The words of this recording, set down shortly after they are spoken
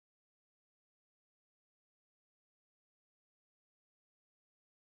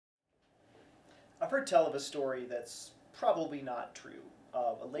heard tell of a story that's probably not true,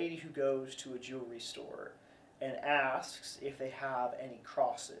 of a lady who goes to a jewelry store and asks if they have any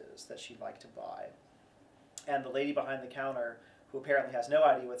crosses that she'd like to buy. And the lady behind the counter, who apparently has no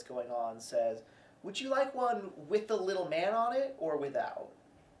idea what's going on, says, "Would you like one with the little man on it or without?"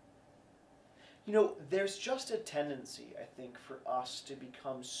 You know, there's just a tendency, I think, for us to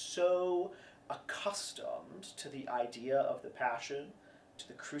become so accustomed to the idea of the Passion, to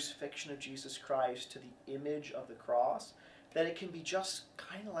the crucifixion of Jesus Christ, to the image of the cross, that it can be just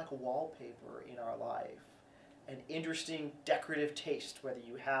kind of like a wallpaper in our life. An interesting decorative taste, whether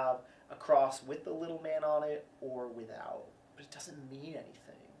you have a cross with the little man on it or without. But it doesn't mean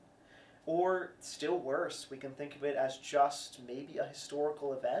anything. Or, still worse, we can think of it as just maybe a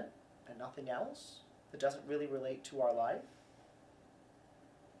historical event and nothing else that doesn't really relate to our life.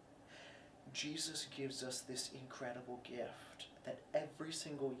 Jesus gives us this incredible gift that every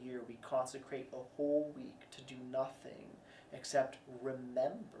single year we consecrate a whole week to do nothing except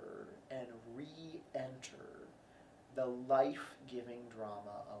remember and re-enter the life-giving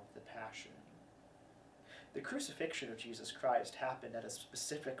drama of the Passion. The crucifixion of Jesus Christ happened at a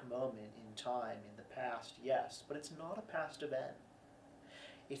specific moment in time in the past, yes, but it's not a past event.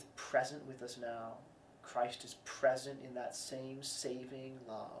 It's present with us now. Christ is present in that same saving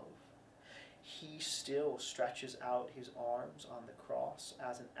love. He still stretches out his arms on the cross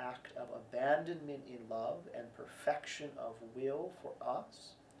as an act of abandonment in love and perfection of will for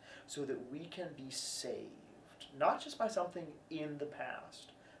us, so that we can be saved, not just by something in the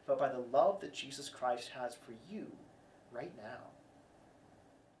past, but by the love that Jesus Christ has for you right now.